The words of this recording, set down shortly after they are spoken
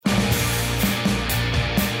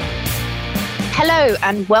Hello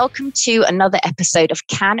and welcome to another episode of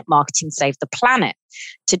Can Marketing Save the Planet?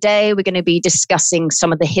 Today we're going to be discussing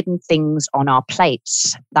some of the hidden things on our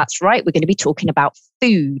plates. That's right, we're going to be talking about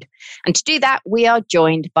food. And to do that, we are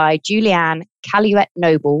joined by Julianne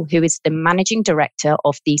Caluette-Noble, who is the Managing Director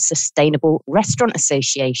of the Sustainable Restaurant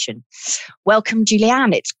Association. Welcome,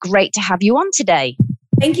 Julianne. It's great to have you on today.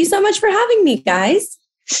 Thank you so much for having me, guys.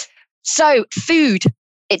 So, food,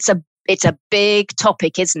 it's a big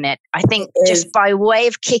topic, isn't it? I think just by way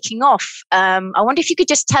of kicking off, I wonder if you could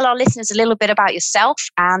just tell our listeners a little bit about yourself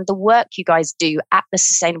and the work you guys do at the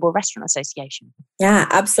Sustainable Restaurant Association. Yeah,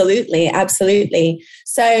 absolutely. Absolutely.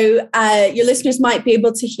 So your listeners might be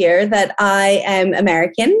able to hear that I am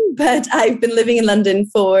American, but I've been living in London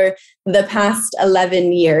for the past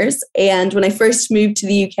 11 years. And when I first moved to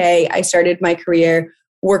the UK, I started my career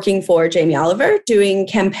working for Jamie Oliver, doing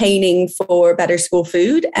campaigning for better school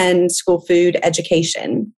food and school food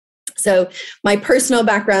education. So my personal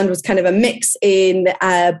background was kind of a mix in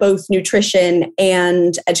both nutrition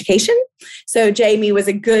and education. So Jamie was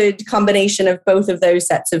a good combination of both of those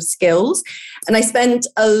sets of skills. And I spent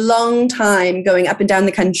a long time going up and down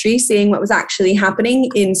the country, seeing what was actually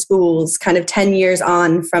happening in schools, kind of 10 years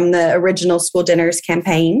on from the original school dinners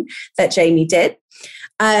campaign that Jamie did.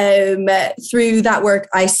 Through that work,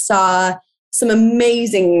 I saw some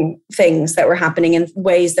amazing things that were happening in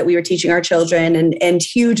ways that we were teaching our children and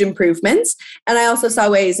huge improvements. And I also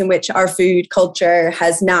saw ways in which our food culture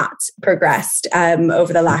has not progressed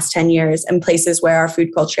over the last 10 years and places where our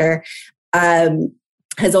food culture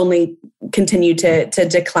has only continued to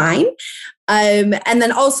decline. And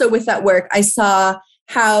then also with that work, I saw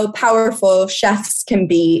how powerful chefs can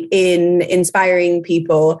be in inspiring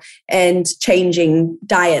people and changing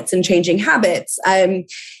diets and changing habits.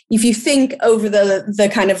 If you think over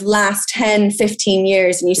the kind of last 10, 15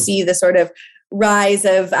 years and you see the sort of rise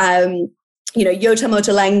of Yotam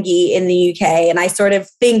Ottolenghi in the UK, and I sort of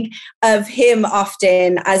think of him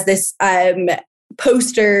often as this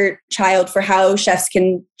poster child for how chefs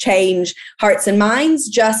can change hearts and minds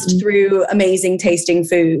just through amazing tasting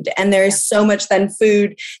food. And there's so much then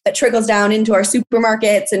food that trickles down into our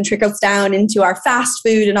supermarkets and trickles down into our fast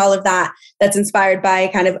food and all of that that's inspired by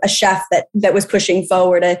kind of a chef that was pushing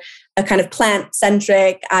forward a kind of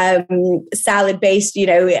plant-centric, salad-based,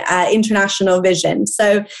 international vision.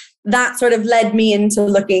 So that sort of led me into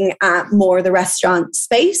looking at more the restaurant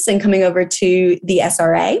space and coming over to the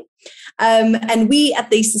SRA. And we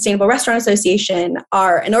at the Sustainable Restaurant Association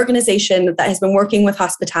are an organization that has been working with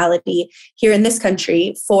hospitality here in this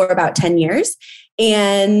country for about 10 years.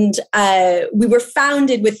 And we were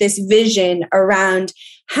founded with this vision around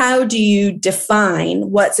how do you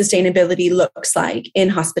define what sustainability looks like in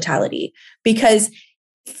hospitality? Because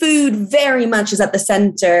food very much is at the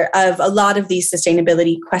center of a lot of these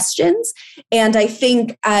sustainability questions. And I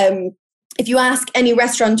think if you ask any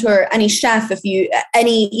restaurateur, any chef,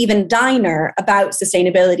 any even diner about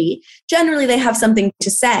sustainability, generally they have something to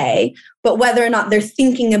say, but whether or not they're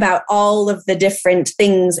thinking about all of the different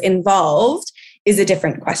things involved is a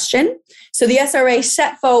different question. So the SRA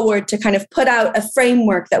set forward to kind of put out a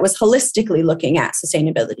framework that was holistically looking at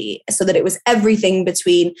sustainability so that it was everything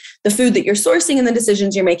between the food that you're sourcing and the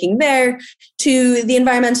decisions you're making there to the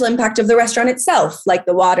environmental impact of the restaurant itself, like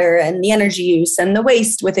the water and the energy use and the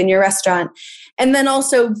waste within your restaurant. And then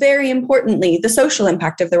also, very importantly, the social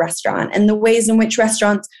impact of the restaurant and the ways in which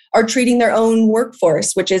restaurants are treating their own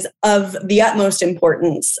workforce, which is of the utmost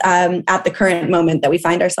importance at the current moment that we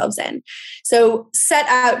find ourselves in. So set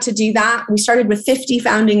out to do that. We started with 50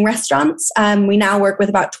 founding restaurants. We now work with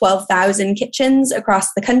about 12,000 kitchens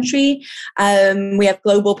across the country. We have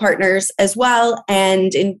global partners as well.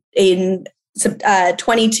 And in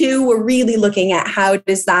 22, we're really looking at how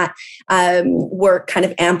does that work kind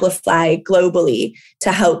of amplify globally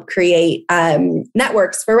to help create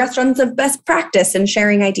networks for restaurants of best practice and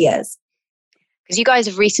sharing ideas. Because you guys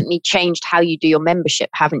have recently changed how you do your membership,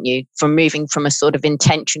 haven't you? From moving from a sort of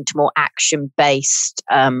intention to more action-based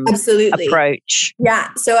approach. Yeah.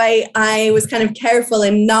 So I was kind of careful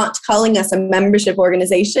in not calling us a membership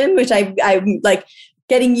organization, which I'm like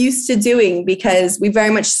getting used to doing because we very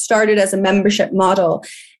much started as a membership model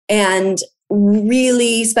and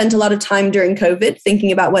really spent a lot of time during COVID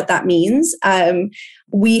thinking about what that means.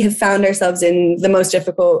 We have found ourselves in the most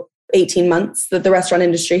difficult 18 months that the restaurant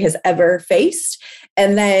industry has ever faced.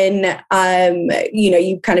 And then,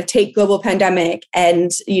 you kind of take global pandemic and,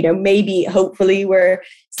 maybe hopefully we're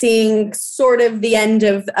seeing sort of the end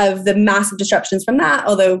of the massive disruptions from that,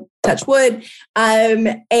 although touch wood.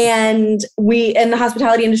 And the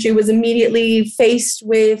hospitality industry was immediately faced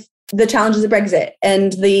with the challenges of Brexit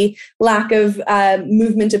and the lack of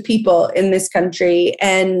movement of people in this country.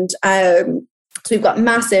 And so we've got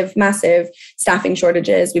massive staffing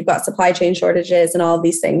shortages. We've got supply chain shortages and all of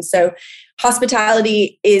these things. So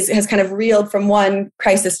hospitality has kind of reeled from one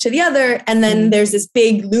crisis to the other. And then there's this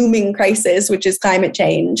big looming crisis, which is climate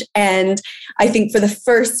change. And I think for the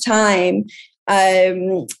first time,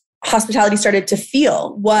 hospitality started to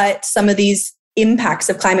feel what some of these impacts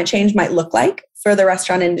of climate change might look like for the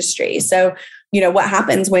restaurant industry. So, what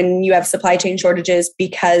happens when you have supply chain shortages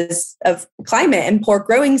because of climate and poor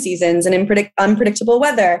growing seasons and unpredictable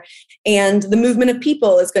weather, and the movement of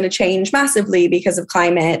people is going to change massively because of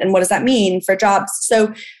climate. And what does that mean for jobs?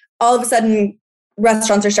 So all of a sudden,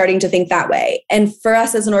 restaurants are starting to think that way. And for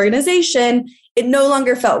us as an organization, it no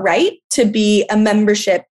longer felt right to be a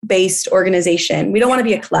membership-based organization. We don't want to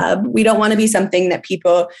be a club. We don't want to be something that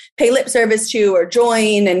people pay lip service to or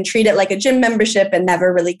join and treat it like a gym membership and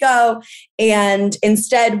never really go. And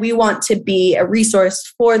instead, we want to be a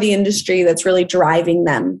resource for the industry that's really driving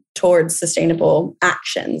them towards sustainable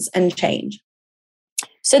actions and change.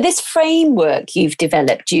 So this framework you've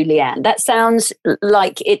developed, Julianne, that sounds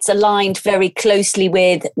like it's aligned very closely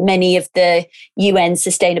with many of the UN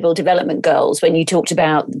Sustainable Development Goals when you talked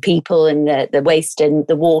about the people and the waste and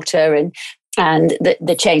the water and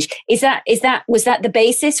the change. Was that the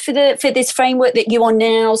basis for this framework that you are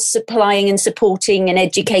now supplying and supporting and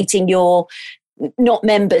educating your not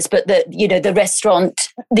members, but the restaurant,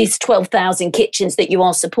 these 12,000 kitchens that you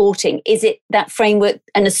are supporting? Is it that framework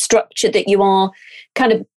and a structure that you are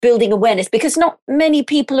kind of building awareness? Because not many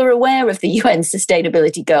people are aware of the UN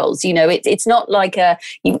sustainability goals. It's not like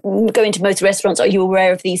you go into most restaurants. Are you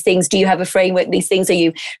aware of these things? Do you have a framework? These things? Are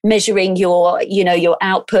you measuring your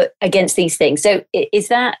output against these things? So was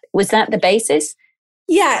that the basis?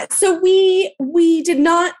 Yeah, so we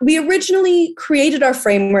originally created our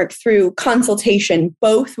framework through consultation,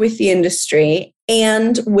 both with the industry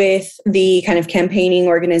and with the kind of campaigning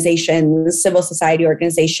organizations, civil society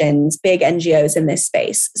organizations, big NGOs in this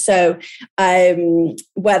space. So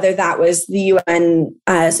whether that was the UN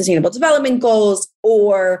Sustainable Development Goals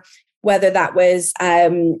or whether that was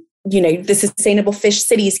the Sustainable Fish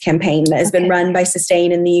Cities campaign that has been run by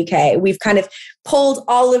Sustain in the UK. We've kind of pulled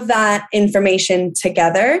all of that information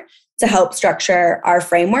together to help structure our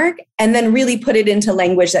framework and then really put it into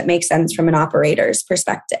language that makes sense from an operator's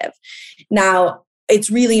perspective. Now, it's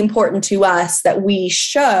really important to us that we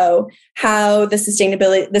show how the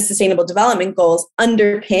Sustainable Development Goals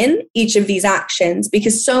underpin each of these actions,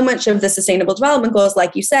 because so much of the Sustainable Development Goals,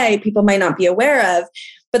 like you say, people might not be aware of,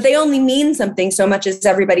 but they only mean something so much as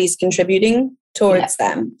everybody's contributing towards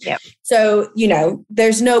them. Yep. So,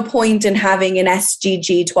 there's no point in having an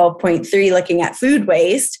SDG 12.3 looking at food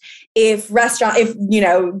waste if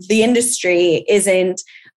the industry isn't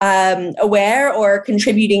aware or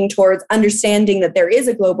contributing towards understanding that there is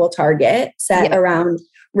a global target set around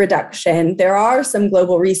reduction. There are some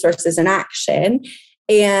global resources in action,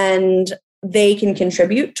 and they can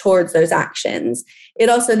contribute towards those actions. It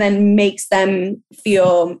also then makes them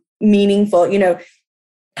feel meaningful.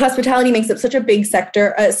 Hospitality makes up such a big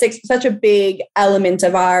sector, such a big element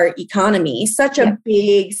of our economy, such a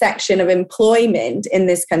big section of employment in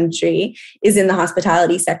this country is in the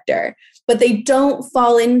hospitality sector. But they don't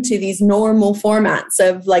fall into these normal formats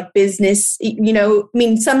of like business,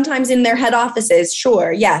 sometimes in their head offices,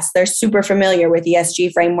 sure, yes, they're super familiar with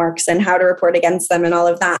ESG frameworks and how to report against them and all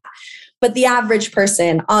of that. But the average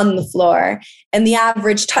person on the floor and the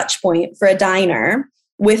average touch point for a diner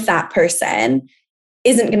with that person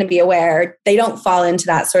isn't going to be aware. They don't fall into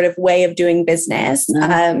that sort of way of doing business.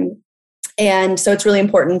 No. And so it's really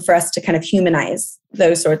important for us to kind of humanize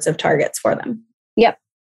those sorts of targets for them. Yep.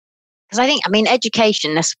 Because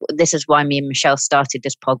education, this is why me and Michelle started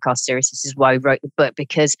this podcast series. This is why we wrote the book,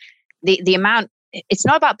 because the amount, it's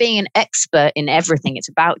not about being an expert in everything. It's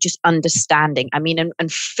about just understanding.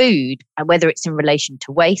 And food, whether it's in relation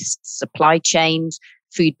to waste, supply chains,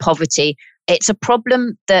 food poverty, it's a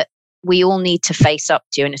problem that we all need to face up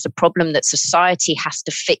to. And it's a problem that society has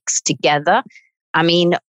to fix together.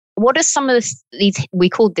 What are some of these, we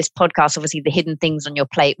called this podcast, obviously, the hidden things on your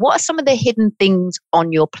plate. What are some of the hidden things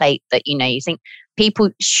on your plate that, you think people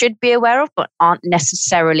should be aware of, but aren't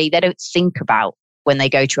necessarily, they don't think about when they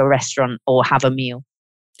go to a restaurant or have a meal?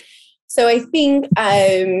 So I think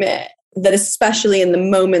that especially in the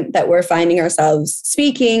moment that we're finding ourselves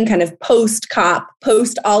speaking, kind of post-COP,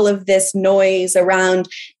 post all of this noise around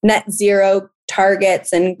net zero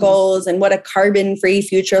targets and goals and what a carbon-free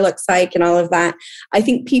future looks like and all of that, I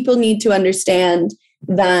think people need to understand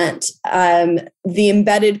that the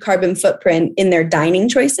embedded carbon footprint in their dining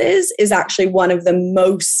choices is actually one of the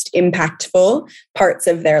most impactful parts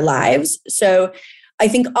of their lives. So I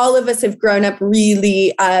think all of us have grown up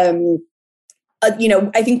really, I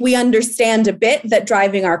think we understand a bit that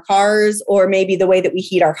driving our cars, or maybe the way that we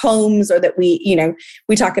heat our homes, or that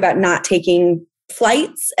we talk about not taking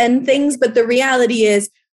flights and things. But the reality is,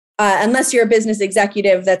 unless you're a business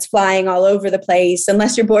executive that's flying all over the place,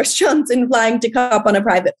 unless you're Boris Johnson flying to COP on a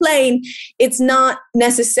private plane, it's not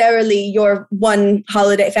necessarily your one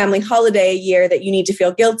family holiday a year that you need to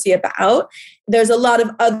feel guilty about. There's a lot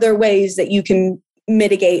of other ways that you can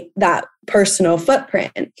mitigate that personal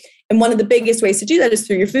footprint. And one of the biggest ways to do that is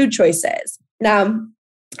through your food choices. Now,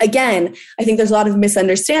 again, I think there's a lot of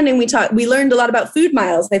misunderstanding. We learned a lot about food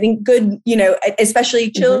miles. I think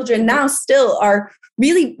especially children now still are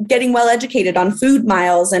really getting well educated on food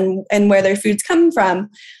miles and where their food's come from.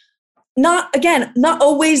 Not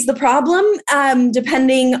always the problem,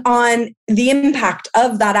 depending on the impact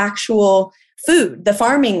of that actual food, the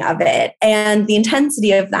farming of it, and the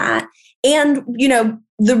intensity of that. And,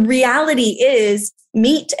 the reality is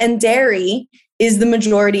meat and dairy is the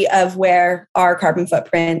majority of where our carbon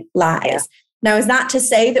footprint lies. Yeah. Now, is that to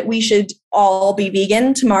say that we should all be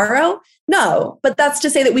vegan tomorrow? No, but that's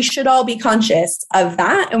to say that we should all be conscious of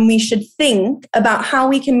that, and we should think about how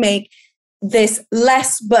we can make this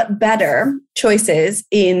less but better choices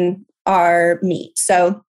in our meat.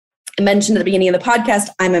 So I mentioned at the beginning of the podcast,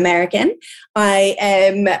 I'm American. I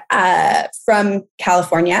am from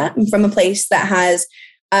California. I'm from a place that has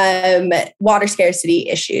water scarcity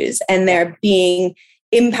issues, and they're being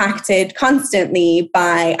impacted constantly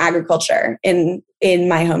by agriculture in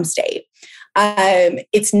my home state.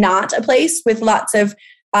 It's not a place with lots of,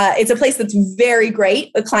 it's a place that's very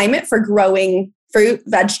great, a climate for growing fruit,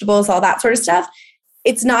 vegetables, all that sort of stuff.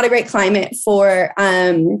 It's not a great climate for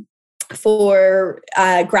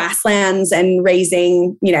grasslands and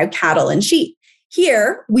raising, cattle and sheep.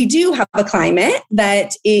 Here, we do have a climate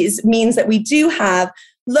that means that we do have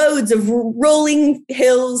loads of rolling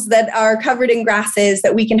hills that are covered in grasses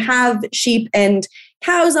that we can have sheep and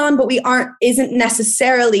cows on, but isn't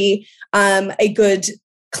necessarily a good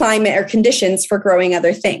climate or conditions for growing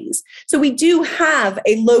other things. So we do have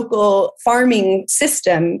a local farming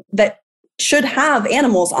system that should have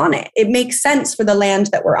animals on it. It makes sense for the land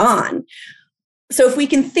that we're on. So if we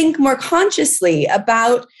can think more consciously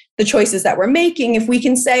about the choices that we're making, if we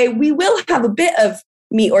can say we will have a bit of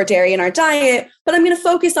meat or dairy in our diet, but I'm going to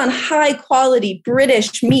focus on high quality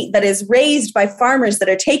British meat that is raised by farmers that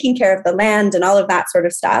are taking care of the land and all of that sort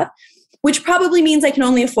of stuff, which probably means I can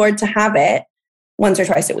only afford to have it once or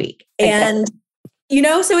twice a week. And,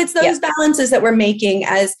 so it's those balances that we're making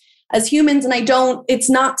as humans. And it's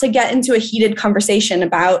not to get into a heated conversation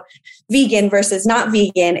about vegan versus not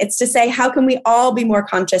vegan. It's to say, how can we all be more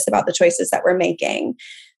conscious about the choices that we're making?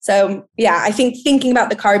 So, I think thinking about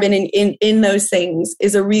the carbon in those things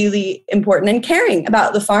is a really important, and caring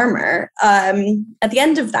about the farmer at the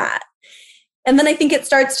end of that. And then I think it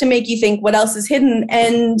starts to make you think what else is hidden,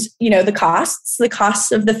 and, the costs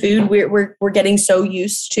of the food. We're getting so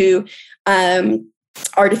used to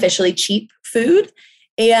artificially cheap food.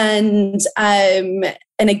 And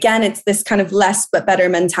again, it's this kind of less but better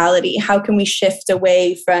mentality. How can we shift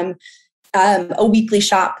away from a weekly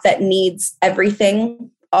shop that needs everything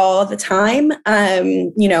all the time?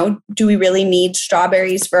 Do we really need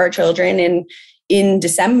strawberries for our children in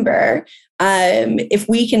December? If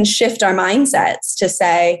we can shift our mindsets to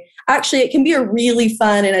say, actually, it can be a really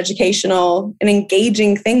fun and educational and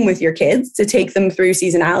engaging thing with your kids to take them through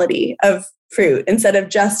seasonality of fruit instead of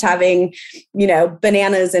just having,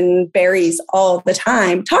 bananas and berries all the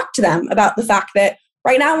time. Talk to them about the fact that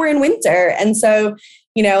right now we're in winter. And so,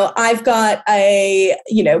 I've got a,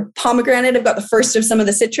 pomegranate, I've got the first of some of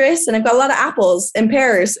the citrus, and I've got a lot of apples and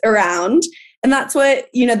pears around. And that's what,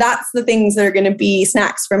 that's the things that are going to be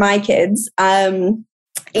snacks for my kids. And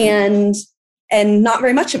not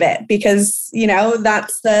very much of it because,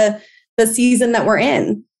 that's the season that we're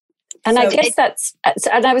in. And so I guess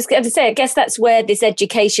I was going to say, I guess that's where this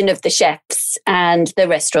education of the chefs and the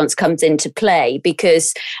restaurants comes into play,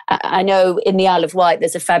 because I know in the Isle of Wight,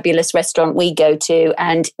 there's a fabulous restaurant we go to,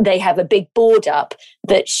 and they have a big board up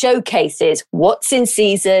that showcases what's in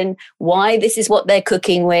season, why this is what they're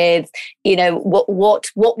cooking with, what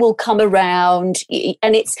will come around.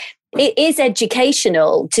 And it is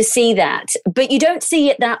educational to see that, but you don't see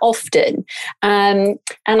it that often. And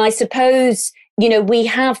I suppose, we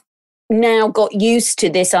have now got used to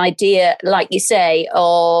this idea, like you say,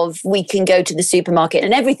 of we can go to the supermarket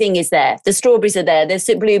and everything is there. The strawberries are there, there's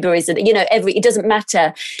blueberries, it doesn't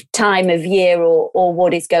matter time of year or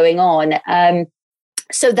what is going on.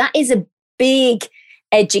 So that is a big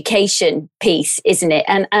education piece, isn't it?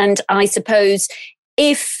 And I suppose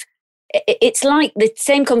if it's like the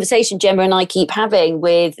same conversation Gemma and I keep having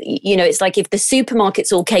with, it's like if the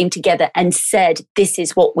supermarkets all came together and said, this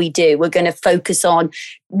is what we do, we're going to focus on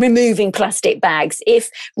removing plastic bags. If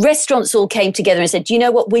restaurants all came together and said, you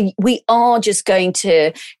know what, we are just going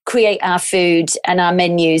to create our food and our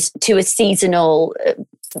menus to a seasonal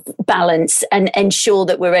balance and ensure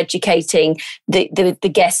that we're educating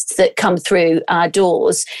the guests that come through our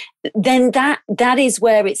doors, then that is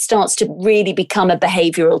where it starts to really become a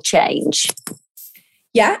behavioral change.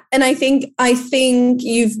 Yeah, and I think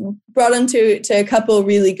you've brought on to a couple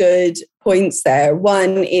really good points there.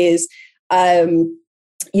 One is sharing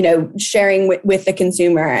with the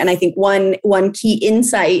consumer, and I think one key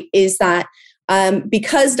insight is that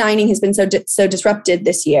because dining has been so disrupted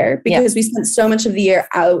this year, because we spent so much of the year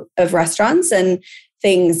out of restaurants and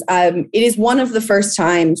things, it is one of the first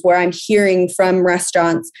times where I'm hearing from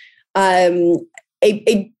restaurants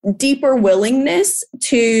a deeper willingness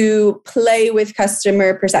to play with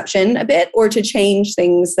customer perception a bit, or to change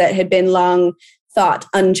things that had been long thought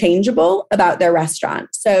unchangeable about their restaurant.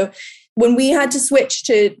 So when we had to switch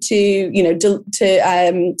to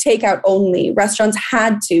takeout only, restaurants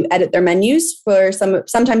had to edit their menus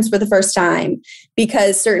sometimes for the first time,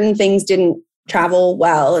 because certain things didn't travel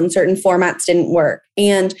well and certain formats didn't work.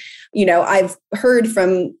 And I've heard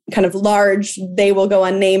from kind of large, they will go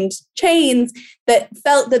unnamed chains that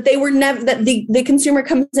felt that they were never, that the consumer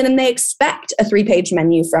comes in and they expect a 3-page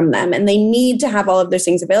menu from them and they need to have all of those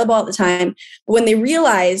things available all the time. But when they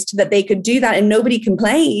realized that they could do that and nobody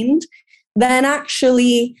complained, then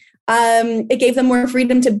actually it gave them more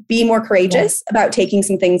freedom to be more courageous about taking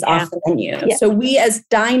some things off the menu. Yeah. So we as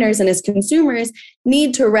diners and as consumers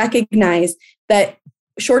need to recognize that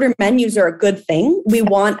shorter menus are a good thing. We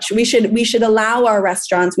should allow our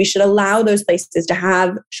restaurants, we should allow those places to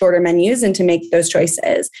have shorter menus and to make those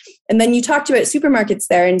choices. And then you talked about supermarkets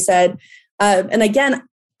there and said, and again,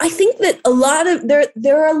 I think that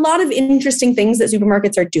there are a lot of interesting things that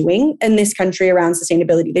supermarkets are doing in this country around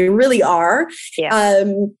sustainability. They really are. Yeah.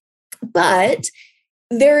 But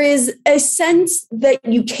there is a sense that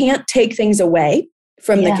you can't take things away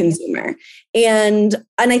from the consumer. And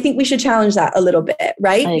I think we should challenge that a little bit,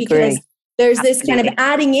 right? Because there's this kind of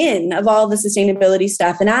adding in of all the sustainability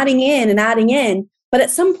stuff and adding in. But at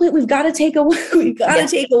some point we've got to take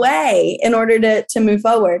away in order to move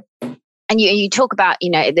forward. And you talk about,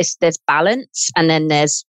 there's balance, and then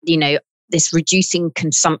there's, this reducing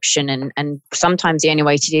consumption. And sometimes the only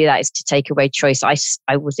way to do that is to take away choice. I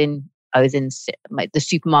was in the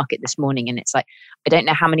supermarket this morning, and it's like, I don't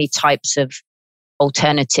know how many types of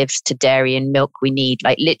alternatives to dairy and milk we need.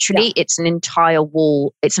 Like literally, it's an entire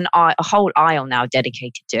wall. It's a whole aisle now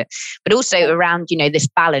dedicated to it. But also around, this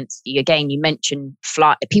balance. Again, you mentioned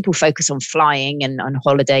people focus on flying and on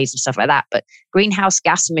holidays and stuff like that. But greenhouse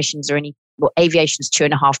gas emissions are aviation's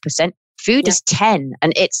 2.5%. Food is 10%,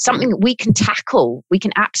 and it's something that we can tackle. We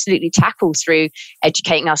can absolutely tackle through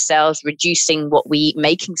educating ourselves, reducing what we eat,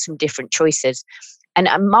 making some different choices. And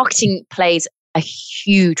marketing plays a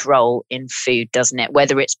huge role in food, doesn't it?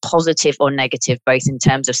 Whether it's positive or negative, both in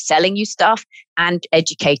terms of selling you stuff and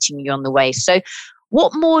educating you on the way. So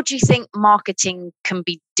what more do you think marketing can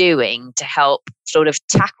be doing to help sort of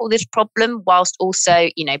tackle this problem, whilst also,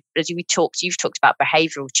 as you've talked about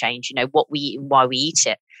behavioral change, what we eat and why we eat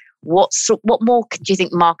it. What more do you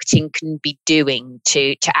think marketing can be doing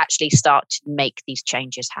to actually start to make these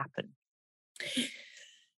changes happen?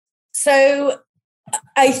 So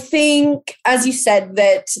I think, as you said,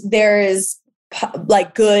 that there is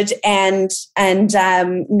like good and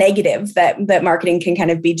negative that marketing can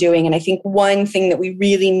kind of be doing. And I think one thing that we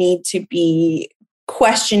really need to be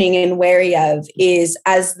questioning and wary of is,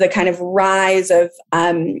 as the kind of rise of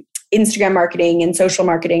Instagram marketing and social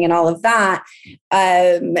marketing and all of that,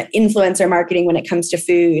 influencer marketing when it comes to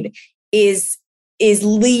food is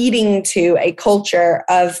leading to a culture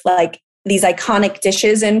of like these iconic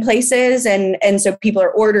dishes in places. And so people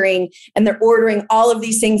are ordering, and they're ordering all of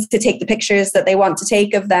these things to take the pictures that they want to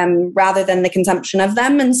take of them rather than the consumption of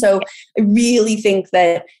them. And so I really think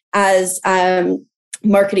that as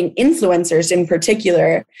marketing influencers in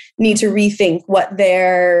particular need to rethink what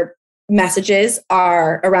their messages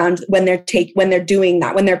are around when they're doing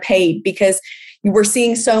that, when they're paid, because we're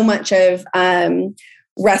seeing so much of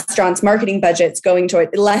restaurants' marketing budgets going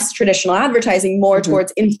toward less traditional advertising, more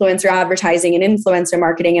towards influencer advertising and influencer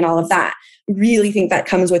marketing and all of that. I really think that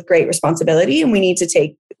comes with great responsibility, and we need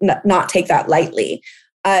to not take that lightly.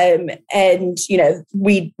 And, you know,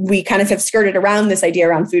 we kind of have skirted around this idea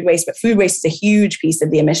around food waste, but food waste is a huge piece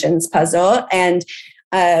of the emissions puzzle. And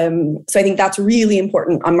so I think that's really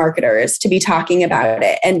important on marketers to be talking about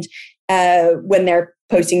it. And when they're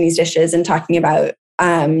posting these dishes and talking about,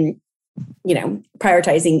 you know,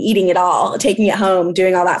 prioritizing eating it all, taking it home,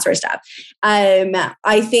 doing all that sort of stuff.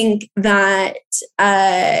 I think that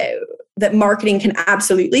that marketing can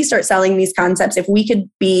absolutely start selling these concepts. If we could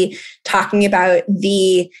be talking about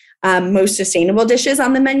the most sustainable dishes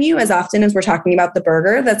on the menu as often as we're talking about the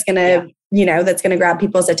burger, that's going to, you know, that's going to grab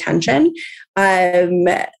people's attention.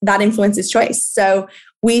 That influences choice. So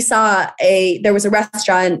we saw there was a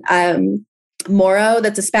restaurant, Moro,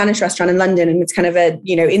 that's a Spanish restaurant in London, and it's kind of a,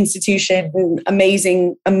 you know, institution,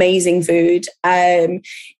 amazing food.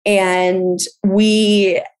 And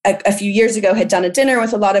we a few years ago had done a dinner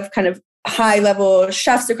with a lot of kind of high level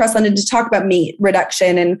chefs across London to talk about meat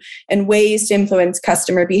reduction and ways to influence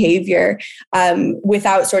customer behavior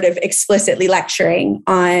without sort of explicitly lecturing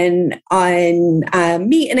on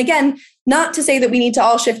meat. And again, not to say that we need to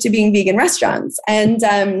all shift to being vegan restaurants.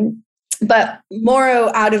 And but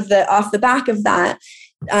Moro, off the back of that,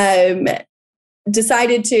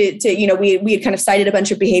 decided to you know, we had kind of cited a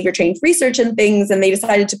bunch of behavior change research and things, and they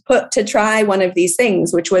decided to try one of these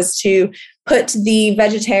things, which was to put the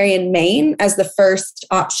vegetarian main as the first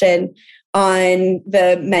option on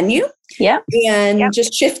the menu, and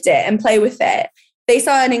just shift it and play with it. They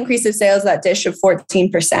saw an increase of sales of that dish of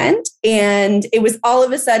 14%. And it was all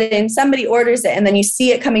of a sudden somebody orders it, and then you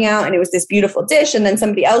see it coming out, and it was this beautiful dish. And then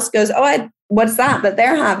somebody else goes, what's that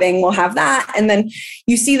they're having? We'll have that. And then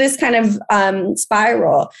you see this kind of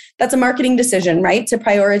spiral. That's a marketing decision, right? To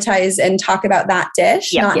prioritize and talk about that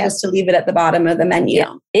dish, not just to leave it at the bottom of the menu.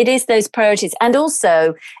 Yeah. It is those priorities. And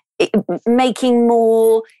also making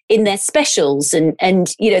more in their specials,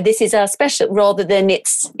 and you know, this is our special, rather than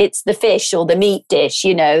it's the fish or the meat dish,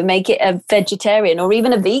 you know, make it a vegetarian or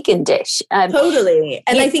even a vegan dish. Totally.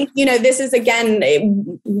 And I think, you know, this is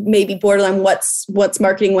again maybe borderline what's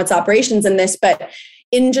marketing, what's operations in this, but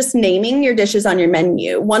in just naming your dishes on your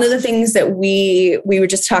menu, one of the things that we were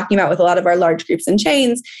just talking about with a lot of our large groups and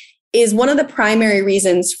chains is one of the primary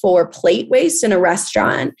reasons for plate waste in a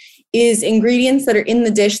restaurant is ingredients that are in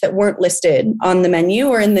the dish that weren't listed on the menu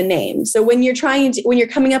or in the name. So when you're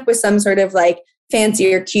coming up with some sort of like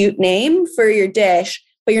fancy or cute name for your dish,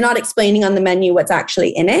 but you're not explaining on the menu what's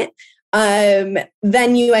actually in it,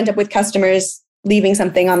 then you end up with customers leaving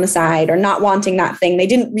something on the side or not wanting that thing. They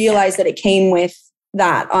didn't realize that it came with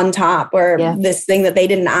that on top, or this thing that they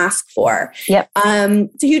didn't ask for.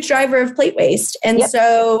 It's a huge driver of plate waste. And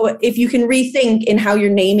so if you can rethink in how you're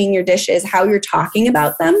naming your dishes, how you're talking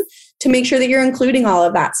about them, to make sure that you're including all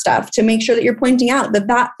of that stuff, to make sure that you're pointing out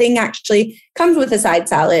that thing actually comes with a side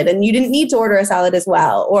salad and you didn't need to order a salad as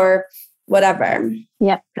well, or whatever.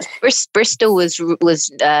 Bristol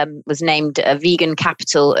was named a vegan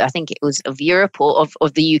capital, I think it was of Europe or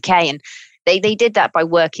of the UK, and they did that by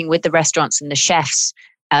working with the restaurants and the chefs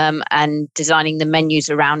and designing the menus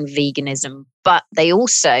around veganism. But they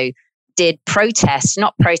also did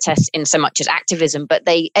not protests in so much as activism, but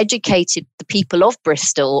they educated the people of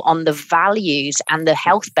Bristol on the values and the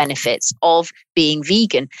health benefits of being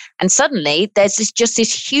vegan. And suddenly there's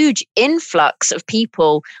this huge influx of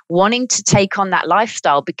people wanting to take on that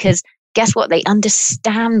lifestyle, because guess what? They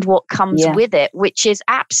understand what comes with it, which is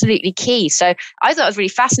absolutely key. So I thought it was really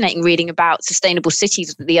fascinating reading about sustainable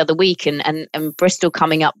cities the other week and Bristol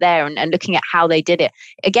coming up there and looking at how they did it.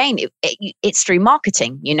 Again, it's through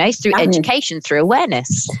marketing, you know, through education, through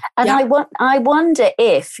awareness. And I wonder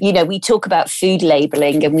if, you know, we talk about food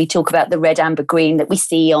labeling and we talk about the red, amber, green that we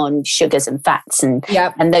see on sugars and fats and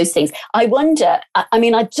those things. I wonder, I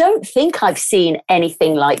mean, I don't think I've seen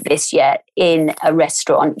anything like this yet in a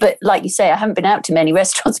restaurant, but like you say, I haven't been out to many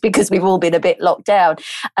restaurants because we've all been a bit locked down.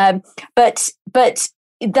 But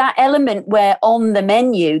that element where on the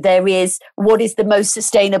menu there is what is the most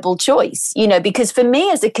sustainable choice, you know, because for me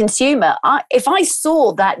as a consumer, if I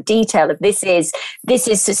saw that detail of this is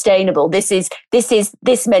sustainable, this is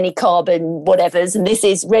this many carbon whatevers, and this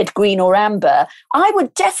is red, green or amber, I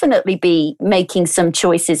would definitely be making some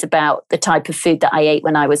choices about the type of food that I ate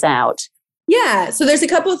when I was out. Yeah, so there's a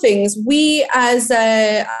couple of things. We, as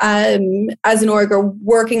an org,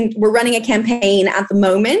 we're running a campaign at the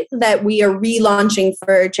moment that we are relaunching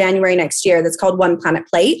for January next year. That's called One Planet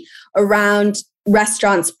Plate, around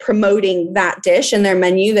restaurants promoting that dish in their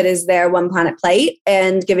menu that is their One Planet plate,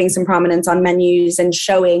 and giving some prominence on menus and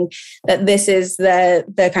showing that this is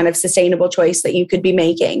the kind of sustainable choice that you could be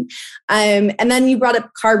making. And then you brought up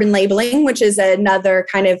carbon labeling, which is another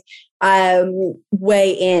kind of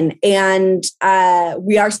way in. And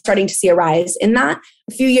we are starting to see a rise in that.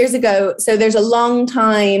 A few years ago, so there's a long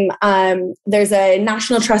time, there's a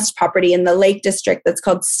National Trust property in the Lake District that's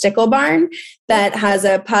called Stickle Barn that has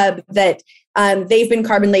a pub that they've been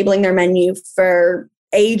carbon labeling their menu for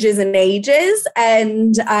ages and ages,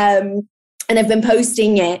 and have been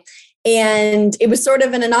posting it. And it was sort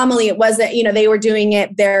of an anomaly. It wasn't, they were doing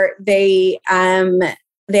it there. They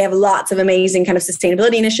have lots of amazing kind of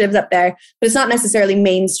sustainability initiatives up there, but it's not necessarily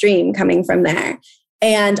mainstream coming from there.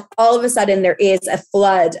 And all of a sudden, there is a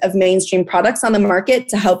flood of mainstream products on the market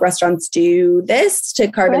to help restaurants do this,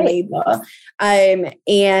 to carbon label.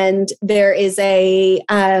 And there is a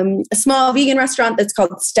small vegan restaurant that's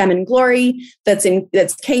called Stem and Glory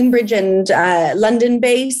that's Cambridge and London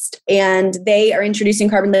based, and they are introducing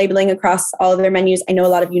carbon labeling across all of their menus. I know a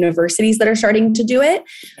lot of universities that are starting to do it,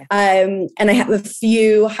 and I have a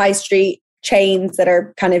few high street chains that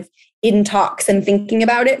are kind of in talks and thinking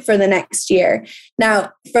about it for the next year.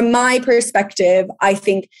 Now, from my perspective, I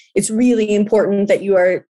think it's really important that you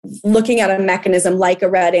are looking at a mechanism like a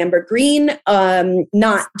red, amber, green,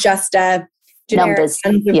 not just a generic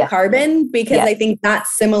tons of carbon, because I think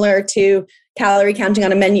that's similar to calorie counting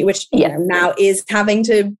on a menu, which now is having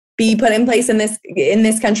to be put in place in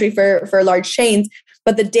this country for large chains.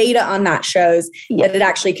 But the data on that shows that it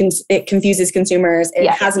actually it confuses consumers. It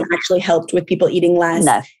hasn't actually helped with people eating less.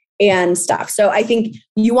 No. And stuff. So I think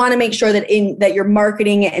you want to make sure that that you're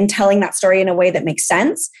marketing it and telling that story in a way that makes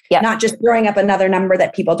sense, not just throwing up another number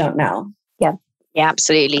that people don't know. Yeah,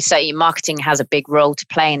 absolutely. So your marketing has a big role to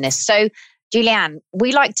play in this. So Julianne,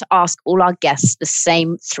 we like to ask all our guests the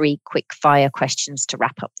same 3 quick fire questions to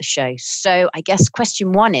wrap up the show. So I guess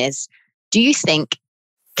question 1 is, do you think,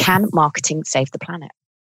 can marketing save the planet?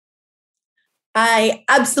 I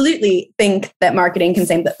absolutely think that marketing can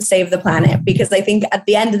save the planet, because I think at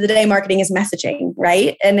the end of the day, marketing is messaging,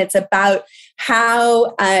 right? And it's about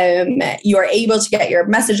how you're able to get your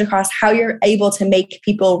message across, how you're able to make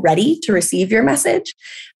people ready to receive your message.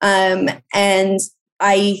 And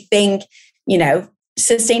I think,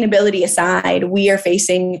 sustainability aside, we are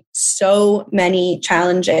facing so many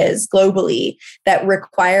challenges globally that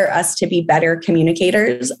require us to be better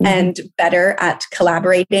communicators and better at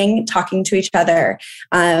collaborating, talking to each other,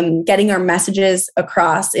 getting our messages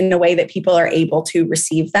across in a way that people are able to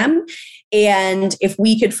receive them. And if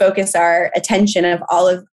we could focus our attention of all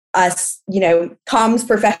of us, comms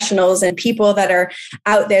professionals and people that are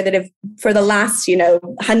out there that have, for the last,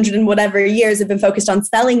 100 and whatever years, have been focused on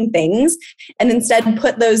selling things, and instead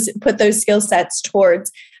put those skill sets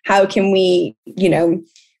towards how can we,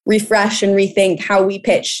 refresh and rethink how we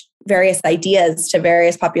pitch various ideas to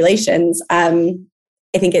various populations. I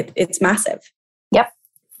think it's massive. Yep.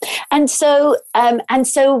 And so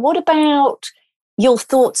what about your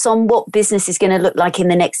thoughts on what business is going to look like in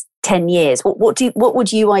the next 10 years? What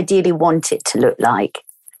would you ideally want it to look like?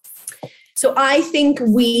 So I think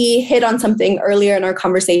we hit on something earlier in our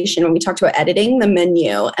conversation when we talked about editing the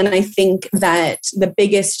menu. And I think that the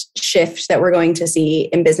biggest shift that we're going to see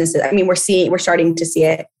in businesses, we're starting to see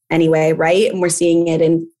it anyway, right? And we're seeing it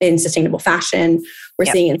in sustainable fashion. We're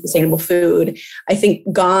seeing it in sustainable food. I think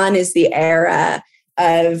gone is the era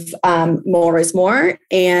of more is more,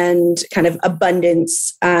 and kind of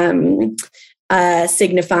abundance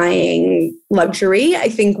signifying luxury. I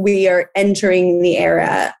think we are entering the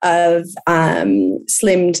era of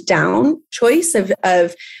slimmed down choice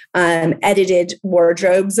of edited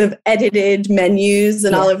wardrobes, of edited menus,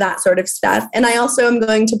 and all of that sort of stuff. And I also am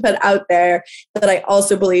going to put out there that I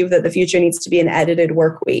also believe that the future needs to be an edited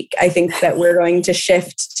work week. I think that we're going to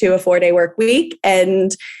shift to a 4-day work week,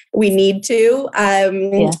 and we need to.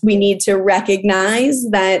 We need to recognize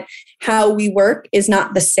that how we work is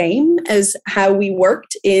not the same as how we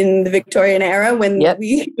worked in the Victorian era when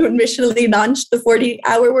we initially launched the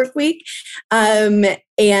 40-hour work week.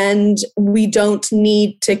 And we don't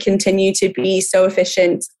need to continue to be so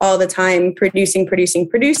efficient all the time, producing.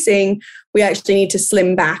 We actually need to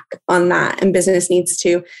slim back on that. And business needs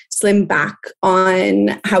to slim back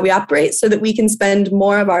on how we operate so that we can spend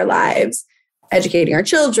more of our lives educating our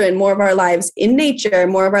children, more of our lives in nature,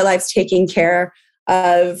 more of our lives taking care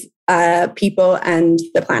of people and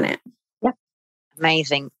the planet. Yep.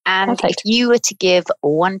 Amazing. And if you were to give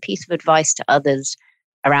one piece of advice to others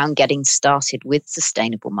around getting started with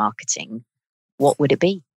sustainable marketing, what would it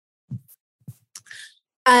be?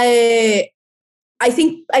 I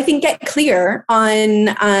think get clear on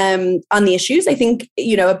the issues. I think,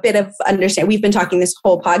 a bit of understand. We've been talking this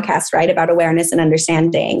whole podcast, right, about awareness and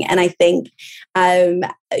understanding. And I think,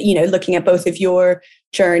 looking at both of your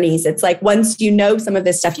journeys, it's like once you know some of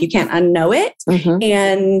this stuff, you can't unknow it. Mm-hmm.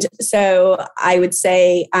 And so I would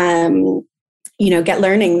say, get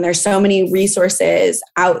learning. There's so many resources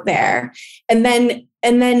out there. And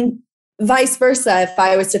then vice versa, if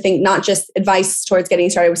I was to think not just advice towards getting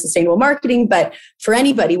started with sustainable marketing, but for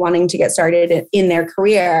anybody wanting to get started in their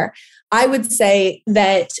career, I would say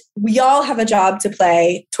that we all have a job to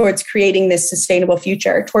play towards creating this sustainable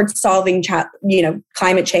future, towards solving,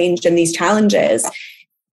 climate change and these challenges.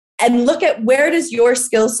 And look at where does your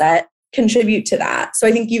skill set contribute to that. So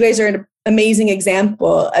I think you guys are an amazing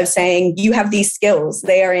example of saying you have these skills.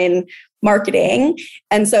 They are in marketing.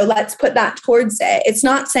 And so let's put that towards it. It's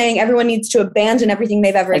not saying everyone needs to abandon everything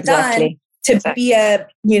they've ever done to be a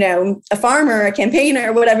farmer, a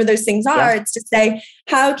campaigner, whatever those things are. Yeah. It's to say,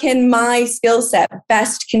 how can my skill set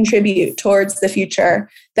best contribute towards the future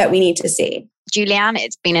that we need to see? Julianne,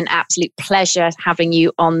 it's been an absolute pleasure having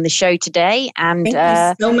you on the show today. And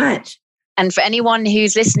thank you so much. And for anyone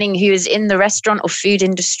who's listening who is in the restaurant or food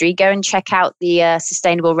industry, go and check out the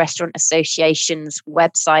Sustainable Restaurant Association's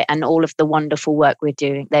website and all of the wonderful work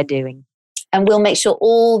they're doing. And we'll make sure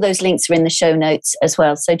all those links are in the show notes as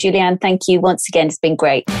well. So Julianne, thank you once again. It's been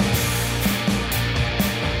great.